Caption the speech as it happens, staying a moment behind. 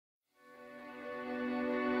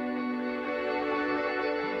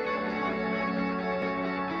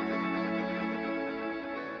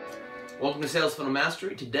Welcome to Sales Funnel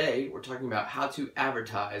Mastery. Today we're talking about how to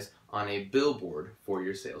advertise on a billboard for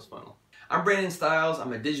your sales funnel. I'm Brandon Stiles.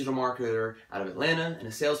 I'm a digital marketer out of Atlanta and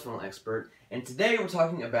a sales funnel expert. And today we're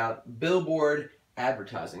talking about billboard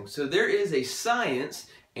advertising. So there is a science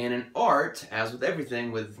and an art, as with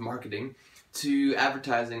everything with marketing, to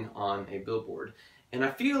advertising on a billboard. And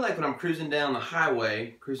I feel like when I'm cruising down the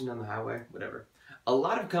highway, whatever, a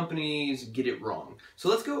lot of companies get it wrong. So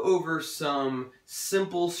let's go over some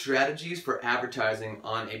simple strategies for advertising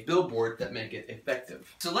on a billboard that make it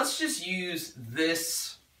effective. So let's just use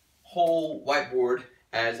this whole whiteboard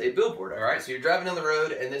as a billboard, all right? So you're driving down the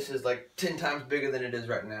road and this is like 10 times bigger than it is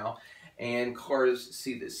right now, and cars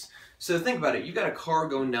see this. So think about it. You've got a car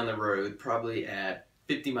going down the road probably at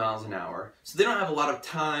 50 miles an hour. So they don't have a lot of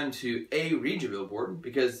time to A, read your billboard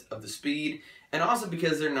because of the speed, and also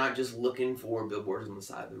because they're not just looking for billboards on the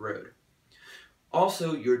side of the road.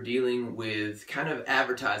 Also, you're dealing with kind of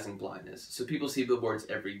advertising blindness. So people see billboards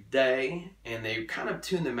every day and they kind of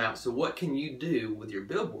tune them out. So what can you do with your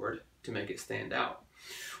billboard to make it stand out?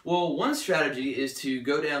 Well, one strategy is to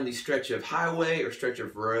go down the stretch of highway or stretch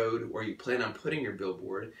of road where you plan on putting your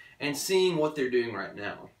billboard and seeing what they're doing right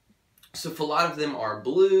now. So if a lot of them are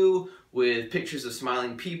blue with pictures of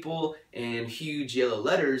smiling people and huge yellow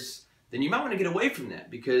letters, then you might want to get away from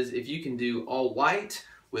that, because if you can do all white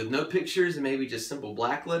with no pictures and maybe just simple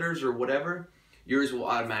black letters or whatever, yours will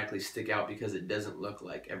automatically stick out because it doesn't look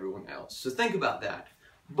like everyone else. So think about that.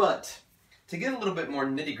 But to get a little bit more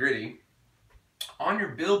nitty-gritty, on your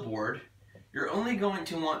billboard, you're only going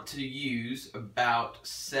to want to use about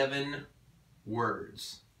 7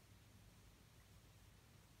 words.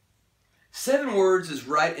 7 words is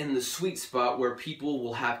right in the sweet spot where people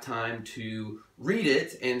will have time to read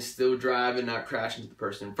it and still drive and not crash into the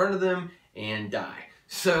person in front of them and die.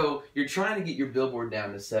 So you're trying to get your billboard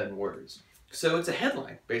down to 7 words. So it's a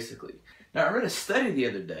headline, basically. Now, I read a study the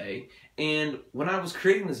other day, and when I was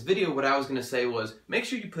creating this video, what I was going to say was, make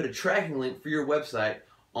sure you put a tracking link for your website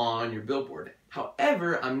on your billboard.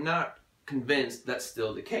 However, I'm not convinced that's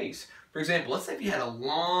still the case. For example, let's say if you had a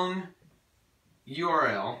long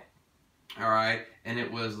URL, all right, and it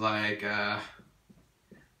was like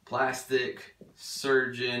plastic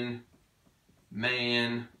surgeon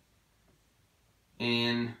man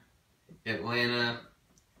in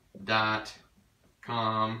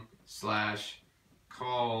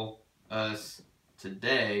Atlanta.com/call us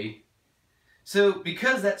today. So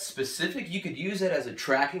because that's specific, you could use it as a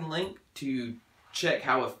tracking link to check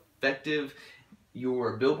how effective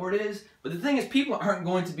your billboard is. But the thing is, people aren't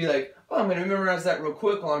going to be like, oh, I'm going to memorize that real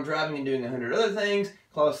quick while I'm driving and doing 100 other things,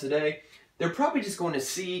 call us today. They're probably just going to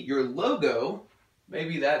see your logo,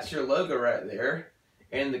 maybe that's your logo right there,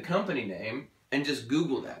 and the company name, and just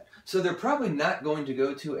Google that. So they're probably not going to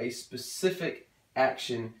go to a specific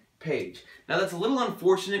action page. Now that's a little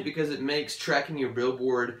unfortunate because it makes tracking your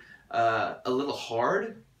billboard a little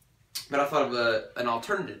hard, but I thought of an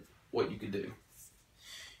alternative, what you could do.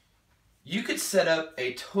 You could set up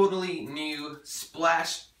a totally new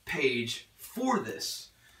splash page for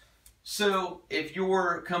this. So if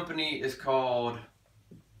your company is called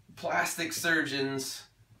Plastic Surgeons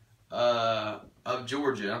of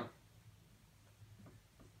Georgia,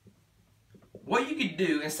 what you could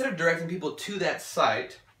do, instead of directing people to that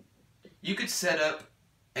site, you could set up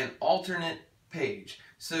an alternate page.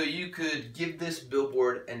 So you could give this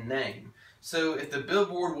billboard a name. So if the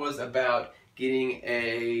billboard was about getting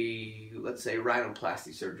a, let's say,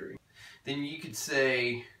 rhinoplasty surgery, then you could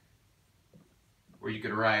say, or you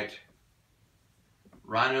could write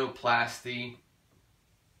rhinoplasty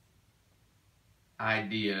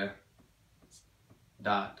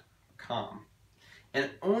idea.com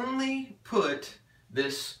and only put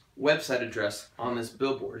this website address on this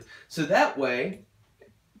billboard. So that way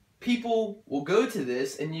people will go to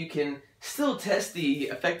this and you can still test the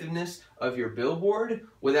effectiveness of your billboard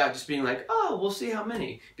without just being like, oh, we'll see how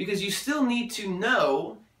many. Because you still need to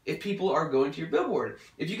know if people are going to your billboard.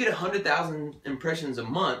 If you get 100,000 impressions a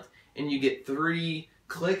month and you get 3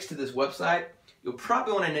 clicks to this website, you'll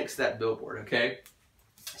probably want to nix that billboard, okay?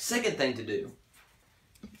 Second thing to do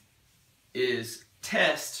is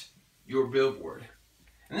test your billboard.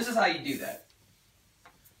 And this is how you do that.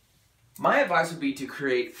 My advice would be to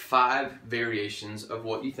create 5 variations of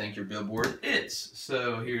what you think your billboard is.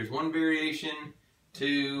 So here's 1 variation,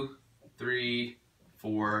 2, 3,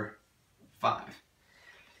 4, 5.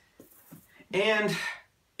 And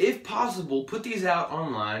if possible, put these out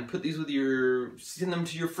online, send them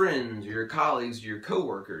to your friends, your colleagues, your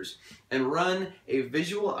coworkers, and run a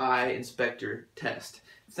visual eye inspector test.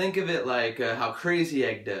 Think of it like how Crazy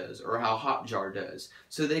Egg does or how Hotjar does,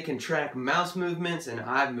 so they can track mouse movements and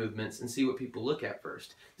eye movements and see what people look at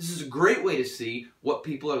first. This is a great way to see what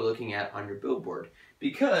people are looking at on your billboard,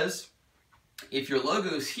 because if your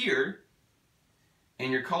logo is here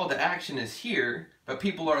and your call to action is here, but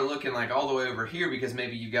people are looking like all the way over here because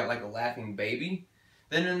maybe you've got like a laughing baby,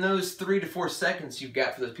 then in those 3 to 4 seconds you've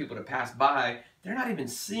got for those people to pass by, they're not even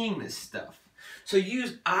seeing this stuff. So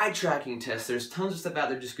use eye tracking tests. There's tons of stuff out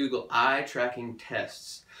there. Just Google eye tracking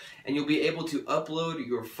tests, and you'll be able to upload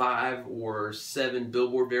your 5 or 7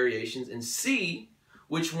 billboard variations and see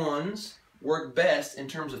which ones work best in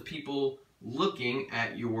terms of people looking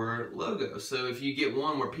at your logo. So if you get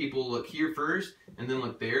one where people look here first and then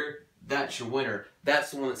look there, that's your winner.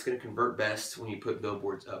 That's the one that's going to convert best when you put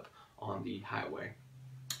billboards up on the highway.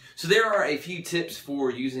 So there are a few tips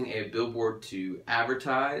for using a billboard to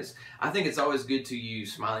advertise. I think it's always good to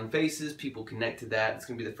use smiling faces. People connect to that. It's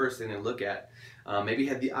going to be the first thing they look at. Maybe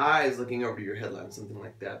have the eyes looking over your headline, something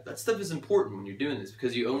like that. That stuff is important when you're doing this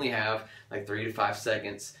because you only have like 3 to 5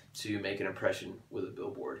 seconds to make an impression with a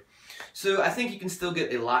billboard. So I think you can still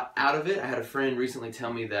get a lot out of it. I had a friend recently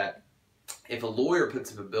tell me that if a lawyer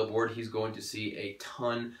puts up a billboard, he's going to see a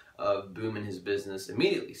ton of boom in his business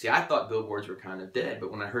immediately. See, I thought billboards were kind of dead,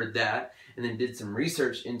 but when I heard that and then did some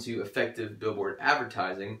research into effective billboard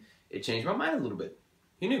advertising, it changed my mind a little bit.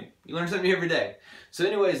 Who knew? You learn something new every day. So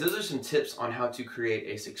anyways, those are some tips on how to create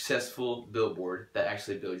a successful billboard that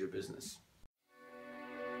actually builds your business.